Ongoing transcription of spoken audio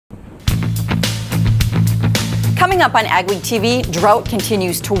Coming up on AgweekTV, drought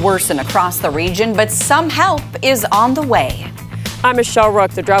continues to worsen across the region, but some help is on the way. I'm Michelle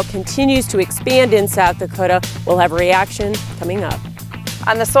Rook. The drought continues to expand in South Dakota. We'll have a reaction coming up.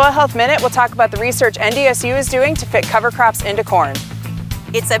 On the Soil Health Minute, we'll talk about the research NDSU is doing to fit cover crops into corn.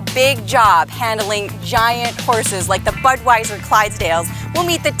 It's a big job handling giant horses like the Budweiser Clydesdales. We'll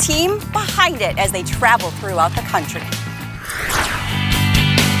meet the team behind it as they travel throughout the country.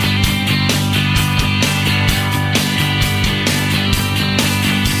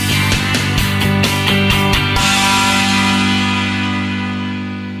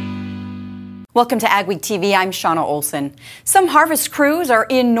 Welcome to AgweekTV. I'm Shauna Olson. Some harvest crews are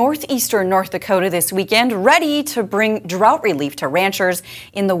in northeastern North Dakota this weekend, ready to bring drought relief to ranchers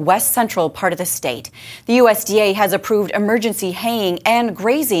in the west central part of the state. The USDA has approved emergency haying and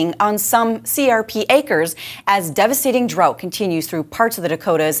grazing on some CRP acres as devastating drought continues through parts of the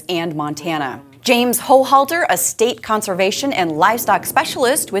Dakotas and Montana. James Hohalter, a state conservation and livestock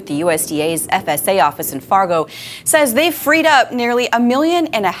specialist with the USDA's FSA office in Fargo, says they've freed up nearly 1.5 million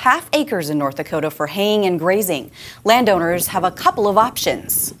acres in North Dakota for haying and grazing. Landowners have a couple of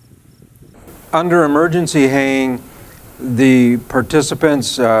options. Under emergency haying, the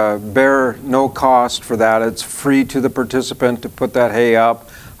participants bear no cost for that. It's free to the participant to put that hay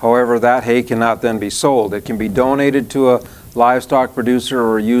up. However, that hay cannot then be sold. It can be donated to a livestock producer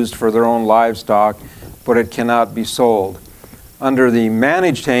or used for their own livestock, but it cannot be sold. Under the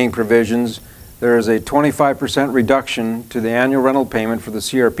managed haying provisions, there is a 25% reduction to the annual rental payment for the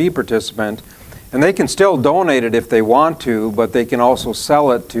CRP participant, and they can still donate it if they want to, but they can also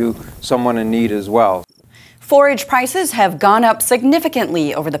sell it to someone in need as well. Forage prices have gone up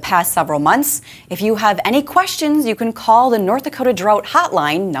significantly over the past several months. If you have any questions, you can call the North Dakota Drought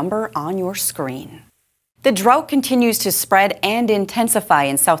Hotline number on your screen. The drought continues to spread and intensify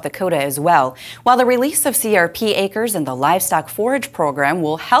in South Dakota as well. While the release of CRP acres and the livestock forage program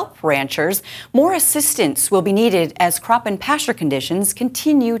will help ranchers, more assistance will be needed as crop and pasture conditions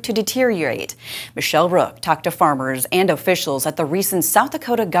continue to deteriorate. Michelle Rook talked to farmers and officials at the recent South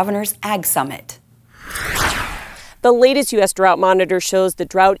Dakota Governor's Ag Summit. The latest U.S. drought monitor shows the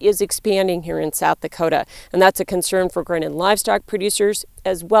drought is expanding here in South Dakota, and that's a concern for grain and livestock producers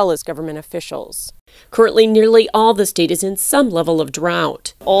as well as government officials. Currently, nearly all the state is in some level of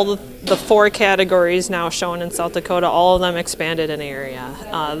drought. All the 4 categories now shown in South Dakota, all of them expanded in area.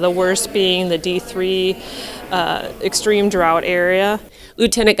 The worst being the D3 extreme drought area.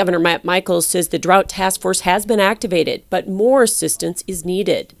 Lieutenant Governor Matt Michaels says the drought task force has been activated, but more assistance is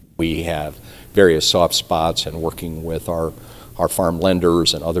needed. We have various soft spots and working with our farm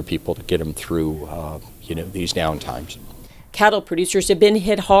lenders and other people to get them through these down times. Cattle producers have been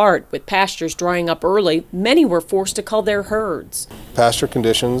hit hard with pastures drying up early. Many were forced to cull their herds. Pasture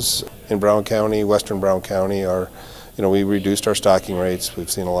conditions in Brown County, western Brown County are, we reduced our stocking rates.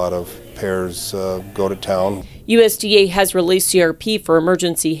 We've seen a lot of pairs go to town. USDA has released CRP for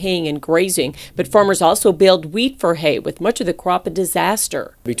emergency haying and grazing, but farmers also baled wheat for hay with much of the crop a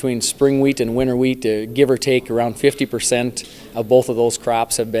disaster. Between spring wheat and winter wheat, give or take around 50% of both of those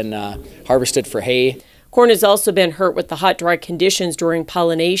crops have been harvested for hay. Corn has also been hurt with the hot, dry conditions during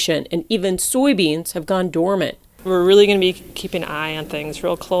pollination, and even soybeans have gone dormant. We're really going to be keeping an eye on things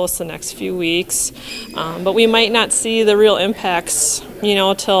real close the next few weeks, but we might not see the real impacts,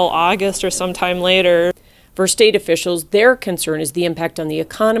 till August or sometime later. For state officials, their concern is the impact on the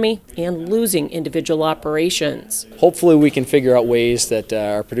economy and losing individual operations. Hopefully we can figure out ways that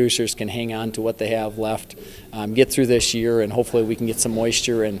our producers can hang on to what they have left, get through this year, and hopefully we can get some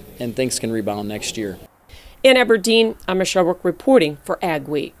moisture and things can rebound next year. In Aberdeen, I'm Michelle Rook reporting for Ag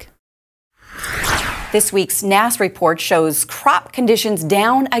Week. This week's NASS report shows crop conditions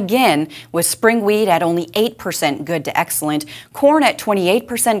down again, with spring wheat at only 8% good to excellent, corn at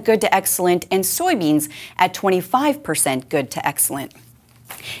 28% good to excellent, and soybeans at 25% good to excellent.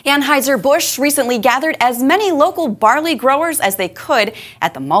 Anheuser-Busch recently gathered as many local barley growers as they could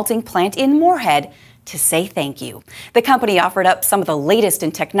at the malting plant in Moorhead to say thank you. The company offered up some of the latest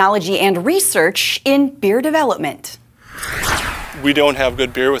in technology and research in beer development. We don't have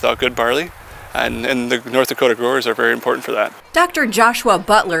good beer without good barley. And the North Dakota growers are very important for that. Dr. Joshua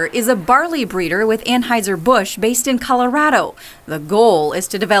Butler is a barley breeder with Anheuser-Busch based in Colorado. The goal is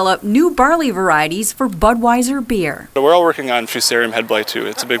to develop new barley varieties for Budweiser beer. So we're all working on Fusarium head blight too.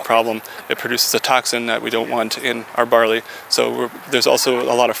 It's a big problem. It produces a toxin that we don't want in our barley. So there's also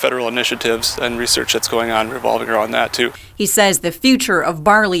a lot of federal initiatives and research that's going on revolving around that too. He says the future of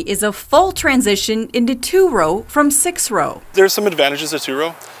barley is a full transition into 2-row from 6-row. There's some advantages to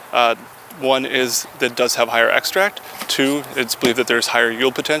 2-row. One is that it does have higher extract. 2, it's believed that there's higher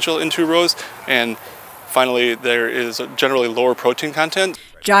yield potential in 2 rows. And Finally, there is a generally lower protein content.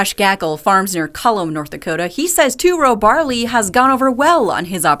 Josh Gackel farms near Cullom, North Dakota. He says two-row barley has gone over well on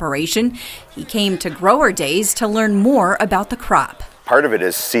his operation. He came to Grower Days to learn more about the crop. Part of it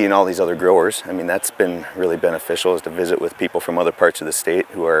is seeing all these other growers. I mean, that's been really beneficial, is to visit with people from other parts of the state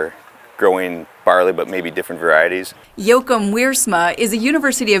who are growing barley, but maybe different varieties. Joachim Wiersma is a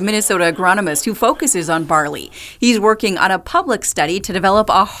University of Minnesota agronomist who focuses on barley. He's working on a public study to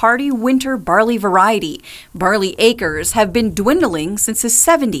develop a hardy winter barley variety. Barley acres have been dwindling since the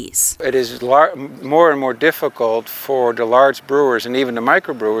 70s. It is more and more difficult for the large brewers and even the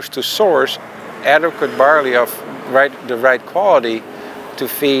microbrewers to source adequate barley of the right quality to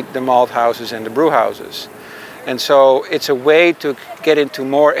feed the malt houses and the brew houses. And so it's a way to get into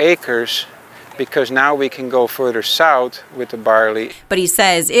more acres, because now we can go further south with the barley. But he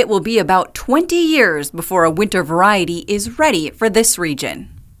says it will be about 20 years before a winter variety is ready for this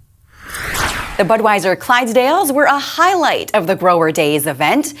region. The Budweiser Clydesdales were a highlight of the Grower Days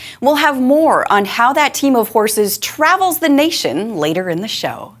event. We'll have more on how that team of horses travels the nation later in the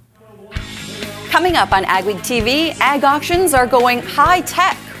show. Coming up on AgweekTV, ag auctions are going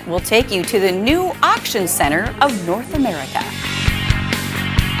high-tech. We'll take you to the new auction center of North America.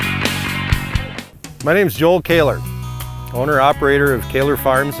 My name is Joel Kaler, owner-operator of Kaler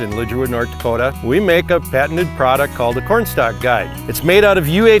Farms in Lidgerwood, North Dakota. We make a patented product called the Cornstalk Guide. It's made out of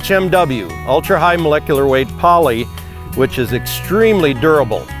UHMW, ultra-high molecular weight poly, which is extremely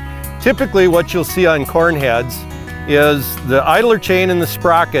durable. Typically what you'll see on corn heads is the idler chain in the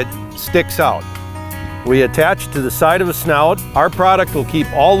sprocket sticks out. We attach to the side of a snout. Our product will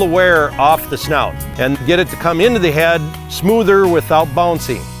keep all the wear off the snout and get it to come into the head smoother without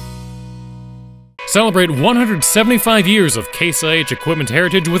bouncing. Celebrate 175 years of Case IH equipment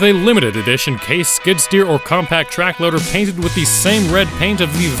heritage with a limited edition Case skid steer or compact track loader painted with the same red paint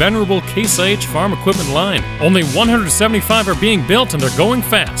of the venerable Case IH farm equipment line. Only 175 are being built and they're going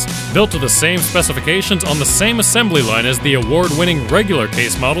fast. Built to the same specifications on the same assembly line as the award-winning regular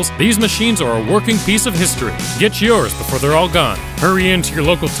Case models, these machines are a working piece of history. Get yours before they're all gone. Hurry into your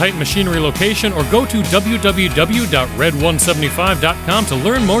local Titan Machinery location or go to www.red175.com to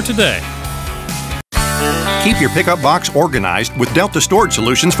learn more today. Keep your pickup box organized with Delta Storage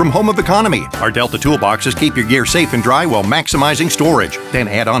Solutions from Home of Economy. Our Delta toolboxes keep your gear safe and dry while maximizing storage. Then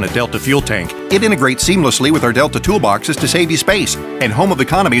add on a Delta fuel tank. It integrates seamlessly with our Delta toolboxes to save you space. And Home of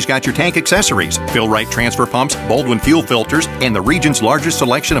Economy's got your tank accessories, Fill-Rite transfer pumps, Baldwin fuel filters, and the region's largest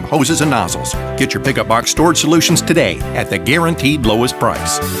selection of hoses and nozzles. Get your pickup box storage solutions today at the guaranteed lowest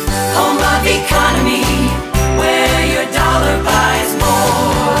price. Home of Economy, where your dollar buys more.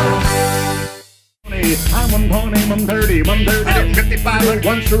 I'm 120, 130, 130, 55,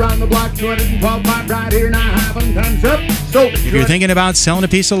 once around the block, 212 miles right here, now having times up. So if you're thinking about selling a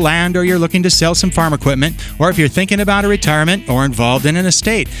piece of land, or you're looking to sell some farm equipment, or if you're thinking about a retirement or involved in an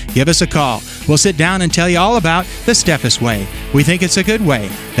estate, give us a call. We'll sit down and tell you all about the Steffes way. We think it's a good way.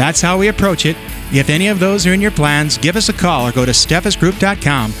 That's how we approach it. If any of those are in your plans, give us a call or go to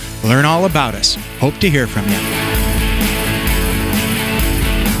steffesgroup.com. Learn all about us. Hope to hear from you.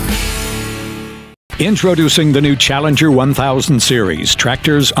 Introducing the new Challenger 1000 series,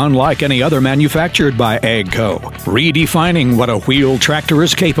 tractors unlike any other manufactured by AGCO. Redefining what a wheel tractor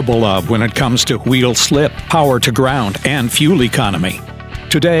is capable of when it comes to wheel slip, power to ground, and fuel economy.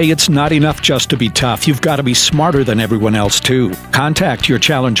 Today, it's not enough just to be tough. You've got to be smarter than everyone else, too. Contact your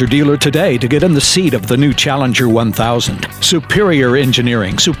Challenger dealer today to get in the seat of the new Challenger 1000. Superior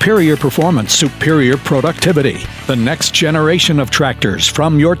engineering, superior performance, superior productivity. The next generation of tractors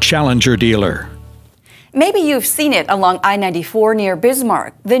from your Challenger dealer. Maybe you've seen it along I-94 near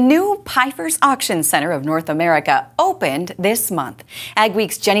Bismarck. The new Pfeiffer's Auction Center of North America opened this month.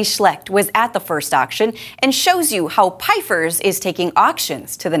 AgWeek's Jenny Schlecht was at the first auction and shows you how Pfeiffer's is taking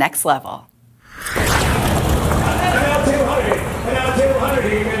auctions to the next level.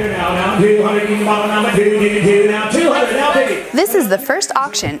 This is the first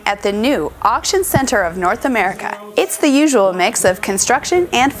auction at the new Auction Center of North America. It's the usual mix of construction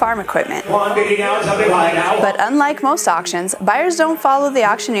and farm equipment. But unlike most auctions, buyers don't follow the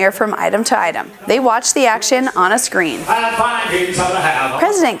auctioneer from item to item. They watch the action on a screen.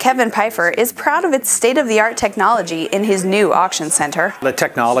 President Kevin Pfeiffer is proud of its state-of-the-art technology in his new auction center. The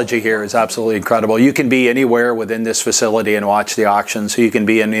technology here is absolutely incredible. You can be anywhere within this facility and watch the auction. So you can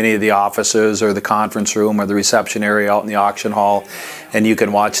be in any of the offices or the conference room or the reception area out in the auction hall, and you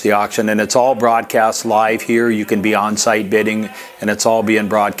can watch the auction. And it's all broadcast live here. You can be on-site bidding, and it's all being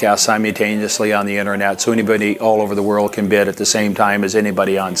broadcast simultaneously on the internet. So anybody all over the world can bid at the same time as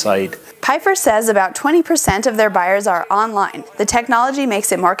anybody on site. Pifer says about 20% of their buyers are online. The technology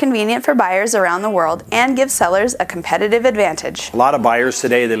makes it more convenient for buyers around the world and gives sellers a competitive advantage. A lot of buyers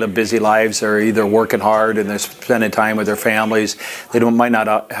today, they live busy lives. They're either working hard and they're spending time with their families. They might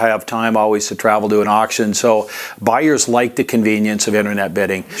not have time always to travel to an auction. So buyers like the convenience of internet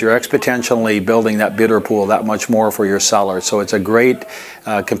bidding. You're exponentially building that bidder pool that much more for your seller. So it's a great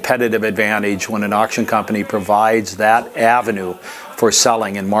competitive advantage when an auction company provides that avenue for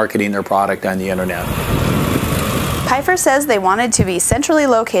selling and marketing their product on the internet. Pifer says they wanted to be centrally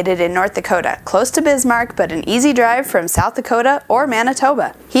located in North Dakota, close to Bismarck, but an easy drive from South Dakota or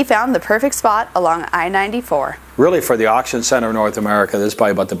Manitoba. He found the perfect spot along I-94. Really, for the auction center of North America, this is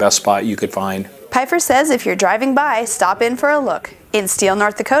probably about the best spot you could find. Pifer says if you're driving by, stop in for a look. In Steele,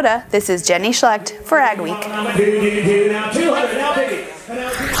 North Dakota, this is Jenny Schlecht for Agweek.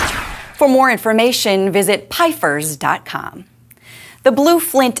 For more information, visit pifers.com. The Blue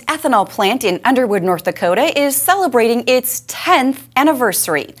Flint ethanol plant in Underwood, North Dakota is celebrating its 10th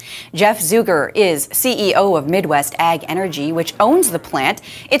anniversary. Jeff Zuger is CEO of Midwest Ag Energy, which owns the plant.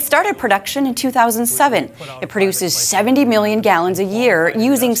 It started production in 2007. It produces 70 million gallons a year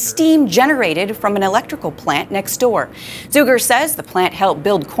using steam generated from an electrical plant next door. Zuger says the plant helped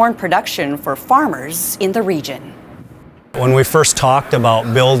build corn production for farmers in the region. When we first talked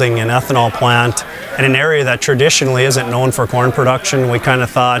about building an ethanol plant in an area that traditionally isn't known for corn production, we kind of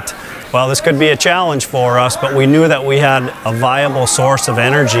thought, well, this could be a challenge for us, but we knew that we had a viable source of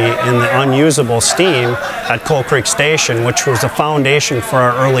energy in the unusable steam at Coal Creek Station, which was the foundation for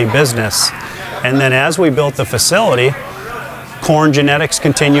our early business. And then as we built the facility, corn genetics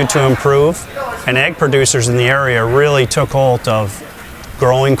continued to improve, and ag producers in the area really took hold of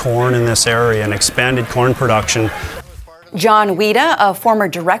growing corn in this area and expanded corn production. John Wida, a former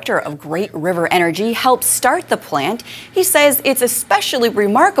director of Great River Energy, helped start the plant. He says it's especially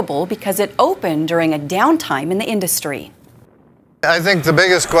remarkable because it opened during a downtime in the industry. I think the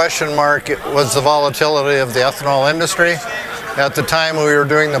biggest question mark was the volatility of the ethanol industry. At the time we were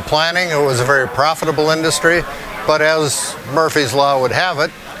doing the planning, it was a very profitable industry, but as Murphy's Law would have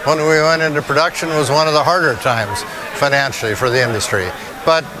it, when we went into production was one of the harder times financially for the industry.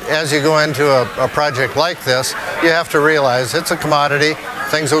 But as you go into a project like this, you have to realize it's a commodity.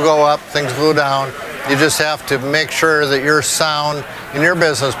 Things will go up, things will go down. You just have to make sure that you're sound in your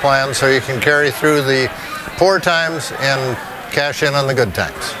business plan so you can carry through the poor times and cash in on the good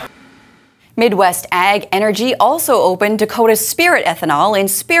times. Midwest Ag Energy also opened Dakota Spirit Ethanol in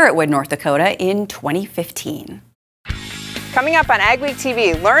Spiritwood, North Dakota in 2015. Coming up on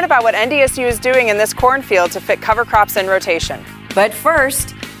AgweekTV, learn about what NDSU is doing in this cornfield to fit cover crops in rotation. But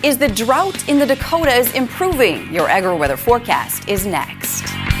first, is the drought in the Dakotas improving? Your agri-weather forecast is next.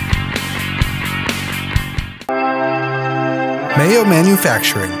 Mayo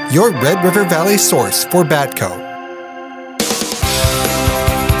Manufacturing, your Red River Valley source for Batco.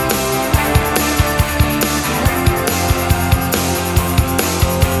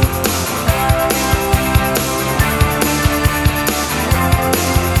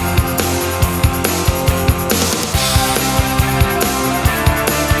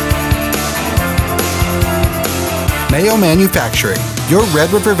 Mayo Manufacturing, your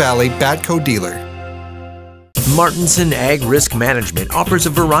Red River Valley Batco dealer. Martinson Ag Risk Management offers a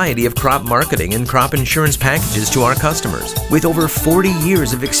variety of crop marketing and crop insurance packages to our customers. With over 40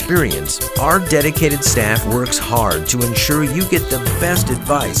 years of experience, our dedicated staff works hard to ensure you get the best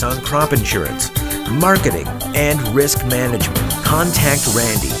advice on crop insurance, marketing, and risk management. Contact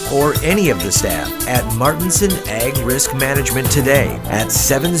Randy or any of the staff at Martinson Ag Risk Management today at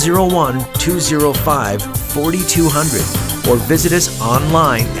 701-205-4200 or visit us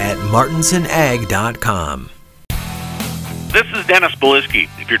online at martinsonag.com. This is Dennis Beliski.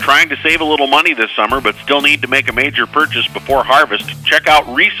 If you're trying to save a little money this summer but still need to make a major purchase before harvest, check out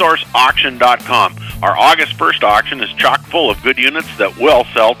resourceauction.com. Our August 1st auction is chock full of good units that will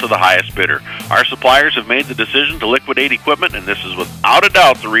sell to the highest bidder. Our suppliers have made the decision to liquidate equipment, and this is without a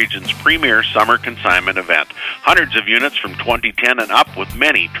doubt the region's premier summer consignment event. Hundreds of units from 2010 and up with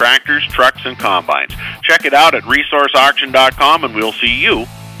many tractors, trucks, and combines. Check it out at resourceauction.com, and we'll see you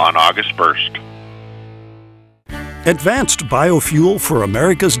on August 1st. Advanced biofuel for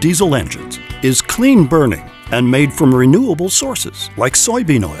America's diesel engines is clean burning and made from renewable sources like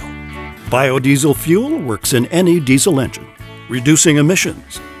soybean oil. Biodiesel fuel works in any diesel engine, reducing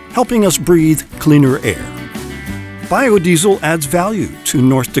emissions, helping us breathe cleaner air. Biodiesel adds value to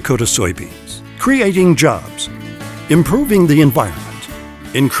North Dakota soybeans, creating jobs, improving the environment,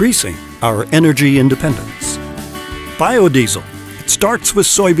 increasing our energy independence. Biodiesel, it starts with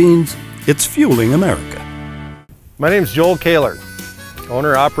soybeans, it's fueling America. My name's Joel Kaler,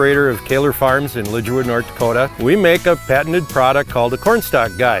 owner-operator of Kaler Farms in Lidgerwood, North Dakota. We make a patented product called a corn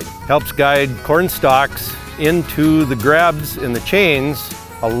stalk guide. Helps guide corn stalks into the grabs in the chains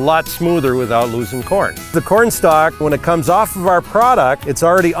a lot smoother without losing corn. The corn stalk, when it comes off of our product, it's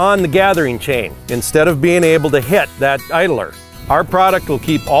already on the gathering chain instead of being able to hit that idler. Our product will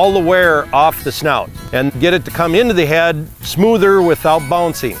keep all the wear off the snout and get it to come into the head smoother without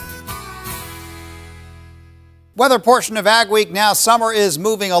bouncing. Weather portion of Ag Week now. Summer is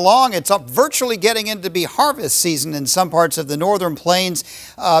moving along. It's up virtually getting into be harvest season in some parts of the northern plains.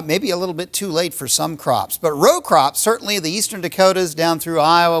 Maybe a little bit too late for some crops. But row crops, certainly the eastern Dakotas down through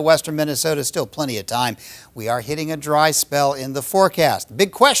Iowa, western Minnesota, still plenty of time. We are hitting a dry spell in the forecast. The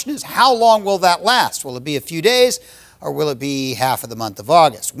big question is, how long will that last? Will it be a few days? Or will it be half of the month of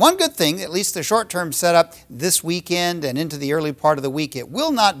August? One good thing, at least the short-term setup this weekend and into the early part of the week, it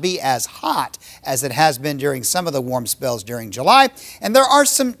will not be as hot as it has been during some of the warm spells during July. And there are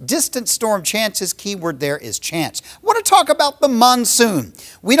some distant storm chances. Keyword there is chance. I want to talk about the monsoon.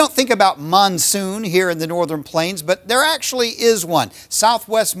 We don't think about monsoon here in the northern plains, but there actually is one.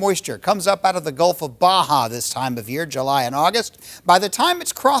 Southwest moisture comes up out of the Gulf of Baja this time of year, July and August. By the time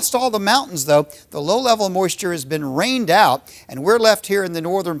it's crossed all the mountains, though, the low-level moisture has been rained out, and we're left here in the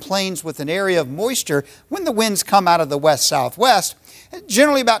northern plains with an area of moisture when the winds come out of the west-southwest,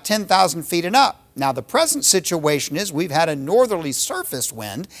 generally about 10,000 feet and up. Now, the present situation is we've had a northerly surface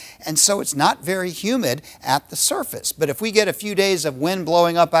wind, and so it's not very humid at the surface. But if we get a few days of wind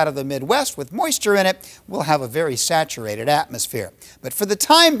blowing up out of the Midwest with moisture in it, we'll have a very saturated atmosphere. But for the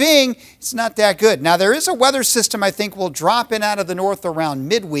time being, it's not that good. Now, there is a weather system I think will drop in out of the north around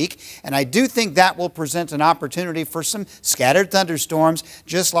midweek, and I do think that will present an opportunity for some scattered thunderstorms,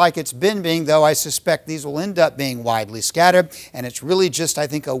 just like it's been being, though I suspect these will end up being widely scattered, and it's really just, I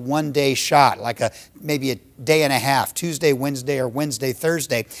think, a one-day shot, like maybe a day and a half, Tuesday, Wednesday, or Wednesday,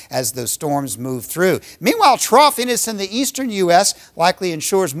 Thursday, as those storms move through. Meanwhile, troughiness in the eastern U.S. likely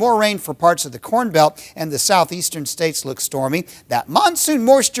ensures more rain for parts of the Corn Belt, and the southeastern states look stormy. That monsoon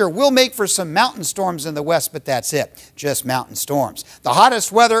moisture will make for some mountain storms in the west, but that's it, just mountain storms. The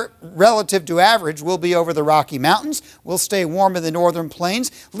hottest weather relative to average will be over the Rocky Mountains. We'll stay warm in the northern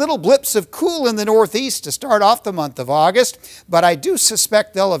plains. Little blips of cool in the northeast to start off the month of August, but I do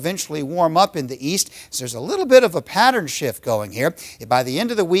suspect they'll eventually warm up in the east. So there's a little bit of a pattern shift going here. By the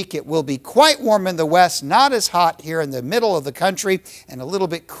end of the week, it will be quite warm in the west, not as hot here in the middle of the country, and a little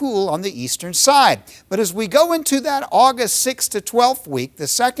bit cool on the eastern side. But as we go into that August 6th to 12th week, the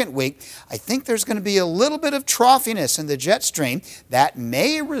second week, I think there's going to be a little bit of troughiness in the jet stream that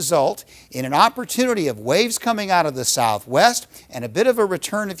may result in an opportunity of waves coming out of the southwest and a bit of a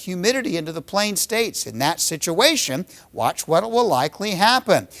return of humidity into the plain states. In that situation, watch what will likely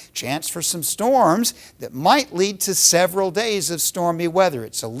happen. Chance for some storms that might lead to several days of stormy weather.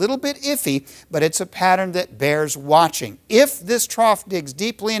 It's a little bit iffy, but it's a pattern that bears watching. If this trough digs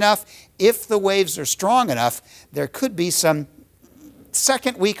deeply enough, if the waves are strong enough, there could be some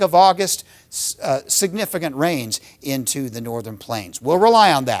second week of August significant rains into the northern plains. We'll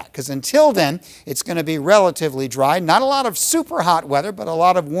rely on that because until then, it's going to be relatively dry. Not a lot of super hot weather, but a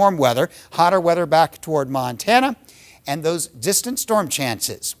lot of warm weather, hotter weather back toward Montana. And those distant storm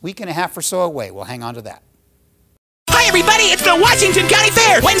chances, week and a half or so away. We'll hang on to that. Hi everybody, it's the Washington County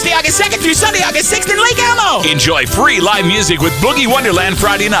Fair, Wednesday, August 2nd through Sunday, August 6th in Lake Elmo. Enjoy free live music with Boogie Wonderland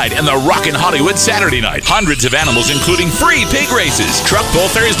Friday night and the Rockin' Hollywood Saturday night. Hundreds of animals, including free pig races, truck pull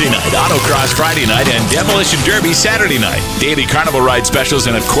Thursday night, autocross Friday night, and demolition derby Saturday night. Daily carnival ride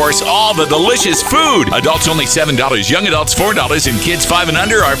specials, and of course, all the delicious food. Adults only $7, young adults $4, and kids 5 and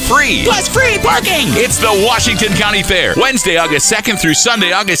under are free. Plus free parking. It's the Washington County Fair, Wednesday, August 2nd through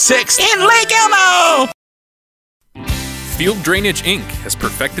Sunday, August 6th in Lake Elmo. Field Drainage Inc. has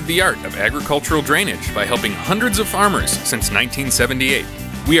perfected the art of agricultural drainage by helping hundreds of farmers since 1978.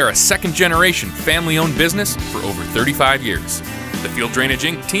 We are a second-generation family-owned business for over 35 years. The Field Drainage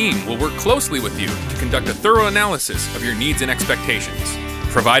Inc. team will work closely with you to conduct a thorough analysis of your needs and expectations,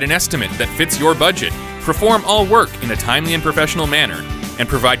 provide an estimate that fits your budget, perform all work in a timely and professional manner, and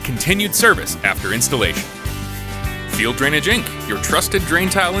provide continued service after installation. Field Drainage Inc., your trusted drain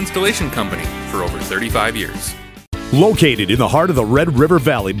tile installation company for over 35 years. Located in the heart of the Red River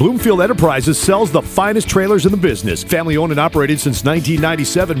Valley, Bloomfield Enterprises sells the finest trailers in the business. Family owned and operated since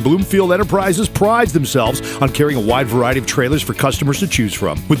 1997, Bloomfield Enterprises prides themselves on carrying a wide variety of trailers for customers to choose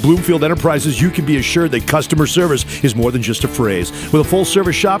from. With Bloomfield Enterprises, you can be assured that customer service is more than just a phrase. With a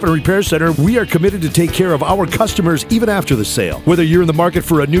full-service shop and repair center, we are committed to take care of our customers even after the sale. Whether you're in the market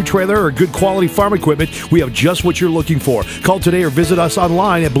for a new trailer or good quality farm equipment, we have just what you're looking for. Call today or visit us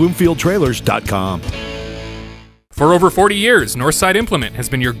online at bloomfieldtrailers.com. For over 40 years, Northside Implement has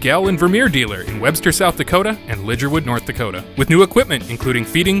been your Gell and Vermeer dealer in Webster, South Dakota and Lidgerwood, North Dakota, with new equipment including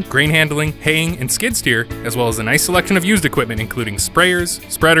feeding, grain handling, haying, and skid steer, as well as a nice selection of used equipment including sprayers,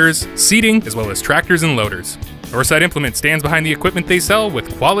 spreaders, seeding, as well as tractors and loaders. Northside Implement stands behind the equipment they sell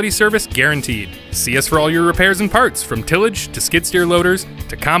with quality service guaranteed. See us for all your repairs and parts, from tillage to skid steer loaders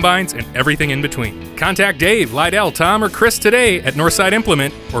to combines and everything in between. Contact Dave, Lydell, Tom, or Chris today at Northside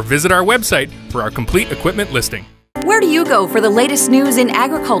Implement or visit our website for our complete equipment listing. Where do you go for the latest news in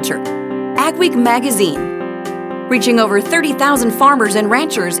agriculture? Agweek Magazine. Reaching over 30,000 farmers and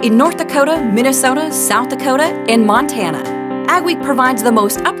ranchers in North Dakota, Minnesota, South Dakota, and Montana. Agweek provides the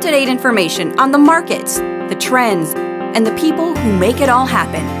most up-to-date information on the markets, the trends, and the people who make it all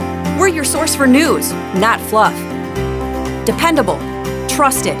happen. We're your source for news, not fluff. Dependable,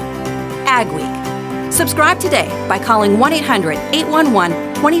 trusted, Agweek. Subscribe today by calling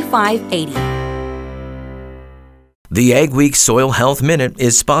 1-800-811-2580. The Agweek Soil Health Minute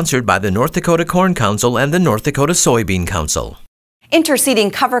is sponsored by the North Dakota Corn Council and the North Dakota Soybean Council.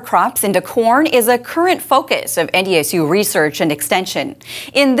 Interseeding cover crops into corn is a current focus of NDSU research and extension.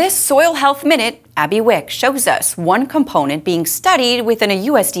 In this Soil Health Minute, Abby Wick shows us one component being studied within a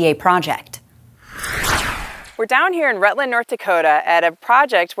USDA project. We're down here in Rutland, North Dakota at a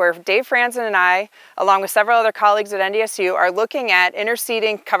project where Dave Franzen and I, along with several other colleagues at NDSU, are looking at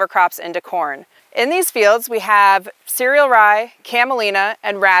interseeding cover crops into corn. In these fields, we have cereal rye, camelina,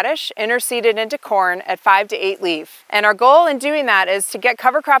 and radish interseeded into corn at 5 to 8 leaf. And our goal in doing that is to get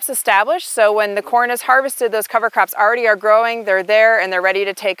cover crops established so when the corn is harvested, those cover crops already are growing, they're there, and they're ready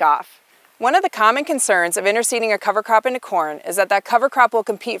to take off. One of the common concerns of interseeding a cover crop into corn is that that cover crop will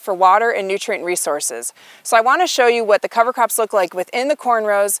compete for water and nutrient resources. So I want to show you what the cover crops look like within the corn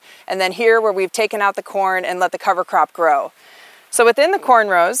rows, and then here where we've taken out the corn and let the cover crop grow. So within the corn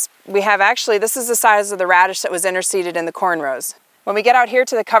rows, we have this is the size of the radish that was interseeded in the corn rows. When we get out here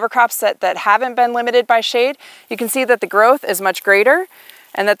to the cover crops that haven't been limited by shade, you can see that the growth is much greater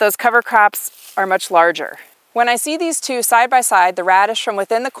and that those cover crops are much larger. When I see these two side by side, the radish from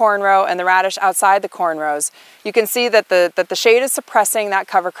within the corn row and the radish outside the corn rows, you can see that the shade is suppressing that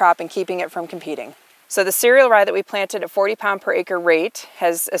cover crop and keeping it from competing. So the cereal rye that we planted at 40 pound per acre rate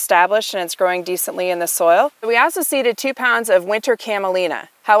has established and it's growing decently in the soil. We also seeded 2 pounds of winter camelina.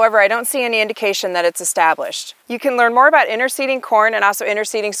 However, I don't see any indication that it's established. You can learn more about interseeding corn and also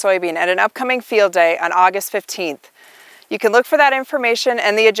interseeding soybean at an upcoming field day on August 15th. You can look for that information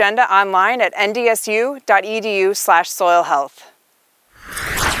and the agenda online at ndsu.edu/soilhealth.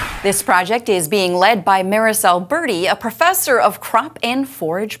 This project is being led by Marisol Birdie, a professor of crop and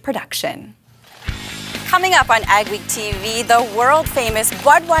forage production. Coming up on Agweek TV, the world-famous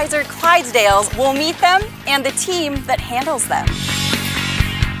Budweiser Clydesdales. We'll meet them and the team that handles them.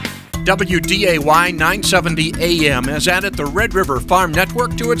 WDAY 970 AM has added the Red River Farm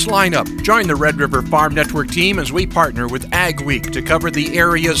Network to its lineup. Join the Red River Farm Network team as we partner with Agweek to cover the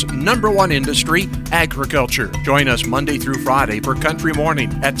area's #1 industry, agriculture. Join us Monday through Friday for Country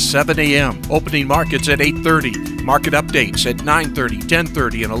Morning at 7 a.m., opening markets at 8:30, market updates at 9:30,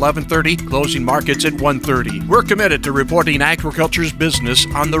 10:30, and 11:30, closing markets at 1:30. We're committed to reporting agriculture's business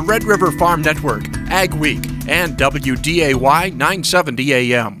on the Red River Farm Network, Agweek, and WDAY 970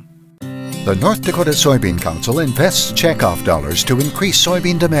 AM. The North Dakota Soybean Council invests checkoff dollars to increase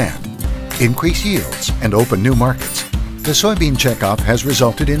soybean demand, increase yields, and open new markets. The soybean checkoff has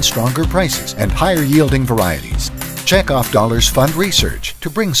resulted in stronger prices and higher yielding varieties. Checkoff dollars fund research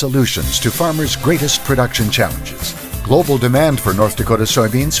to bring solutions to farmers' greatest production challenges. Global demand for North Dakota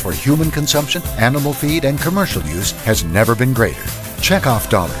soybeans for human consumption, animal feed, and commercial use has never been greater. Checkoff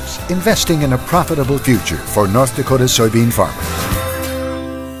dollars, investing in a profitable future for North Dakota soybean farmers.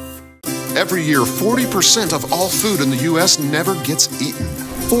 Every year, 40% of all food in the U.S. never gets eaten.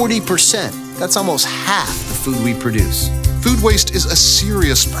 40%. That's almost half the food we produce. Food waste is a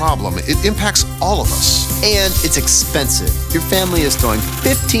serious problem. It impacts all of us. And it's expensive. Your family is throwing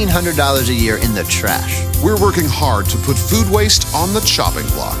 $1,500 a year in the trash. We're working hard to put food waste on the chopping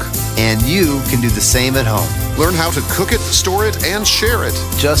block. And you can do the same at home. Learn how to cook it, store it, and share it.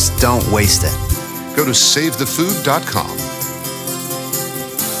 Just don't waste it. Go to SaveTheFood.com.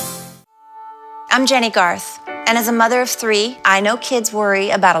 I'm Jenny Garth, and as a mother of 3, I know kids worry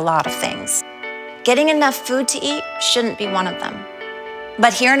about a lot of things. Getting enough food to eat shouldn't be one of them.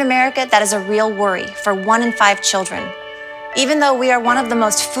 But here in America, that is a real worry for 1 in 5 children. Even though we are one of the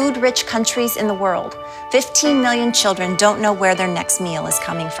most food-rich countries in the world, 15 million children don't know where their next meal is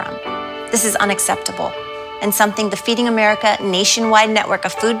coming from. This is unacceptable, and something the Feeding America nationwide network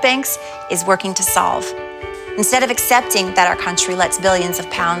of food banks is working to solve. Instead of accepting that our country lets billions of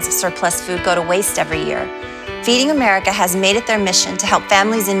pounds of surplus food go to waste every year, Feeding America has made it their mission to help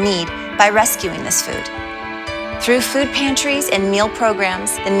families in need by rescuing this food. Through food pantries and meal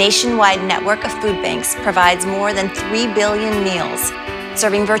programs, the nationwide network of food banks provides more than 3 billion meals,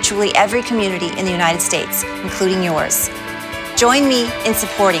 serving virtually every community in the United States, including yours. Join me in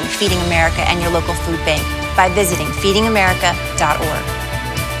supporting Feeding America and your local food bank by visiting feedingamerica.org.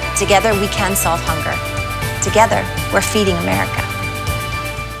 Together we can solve hunger. Together, we're feeding America.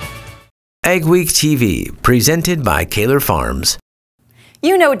 AgweekTV, presented by Kaler Farms.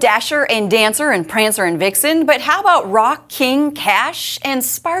 You know Dasher and Dancer and Prancer and Vixen, but how about Rock, King, Cash, and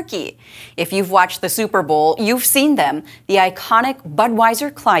Sparky? If you've watched the Super Bowl, you've seen them, the iconic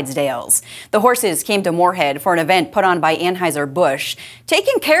Budweiser Clydesdales. The horses came to Moorhead for an event put on by Anheuser-Busch.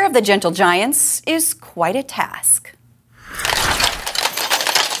 Taking care of the gentle giants is quite a task.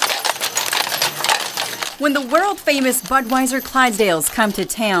 When the world-famous Budweiser Clydesdales come to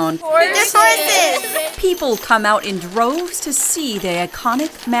town, people come out in droves to see the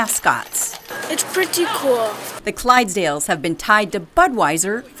iconic mascots. It's pretty cool. The Clydesdales have been tied to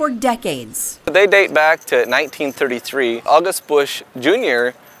Budweiser for decades. They date back to 1933. August Busch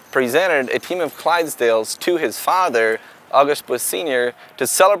Jr. presented a team of Clydesdales to his father, August Busch Sr., to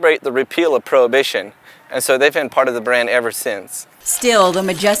celebrate the repeal of Prohibition. And so they've been part of the brand ever since. Still, the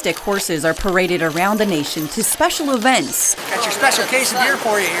majestic horses are paraded around the nation to special events. Got your special case of beer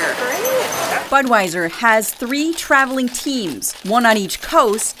for you here. Budweiser has 3 traveling teams, one on each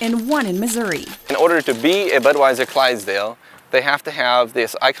coast and one in Missouri. In order to be a Budweiser Clydesdale, they have to have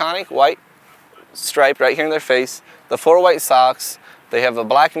this iconic white stripe right here in their face, the 4 white socks, they have a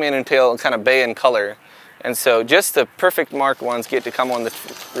black mane and tail, kind of bay in color. And so just the perfect marked ones get to come on the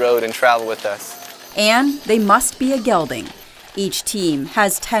road and travel with us. And they must be a gelding. Each team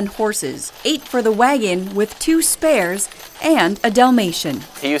has 10 horses, 8 for the wagon with 2 spares and a Dalmatian.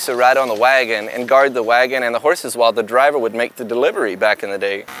 He used to ride on the wagon and guard the wagon and the horses while the driver would make the delivery back in the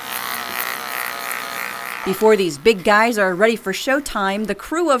day. Before these big guys are ready for showtime, the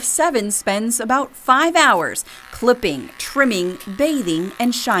crew of 7 spends about 5 hours clipping, trimming, bathing,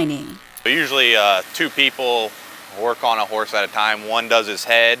 and shining. Usually 2 people work on a horse at a time. One does his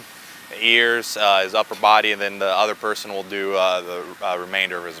head, ears, his upper body, and then the other person will do the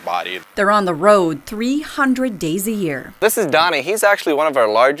remainder of his body. They're on the road 300 days a year. This is Donnie. He's actually one of our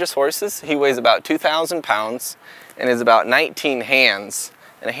largest horses. He weighs about 2,000 pounds and is about 19 hands.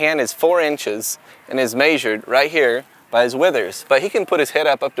 And a hand is 4 inches and is measured right here by his withers. But he can put his head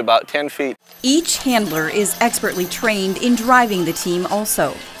up to about 10 feet. Each handler is expertly trained in driving the team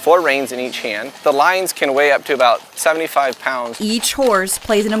also. 4 reins in each hand. The lines can weigh up to about 75 pounds. Each horse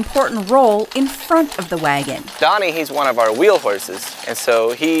plays an important role in front of the wagon. Donnie, he's one of our wheel horses, and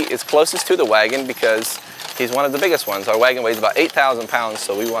so he is closest to the wagon because he's one of the biggest ones. Our wagon weighs about 8,000 pounds,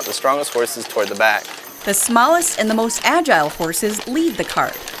 so we want the strongest horses toward the back. The smallest and the most agile horses lead the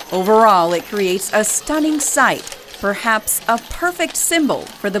cart. Overall, it creates a stunning sight, perhaps a perfect symbol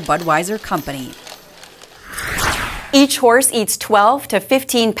for the Budweiser company. Each horse eats 12 to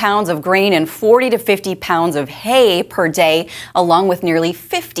 15 pounds of grain and 40 to 50 pounds of hay per day, along with nearly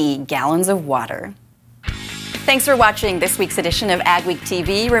 50 gallons of water. Thanks for watching this week's edition of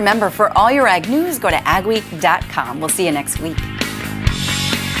AgweekTV. Remember, for all your ag news, go to agweek.com. We'll see you next week.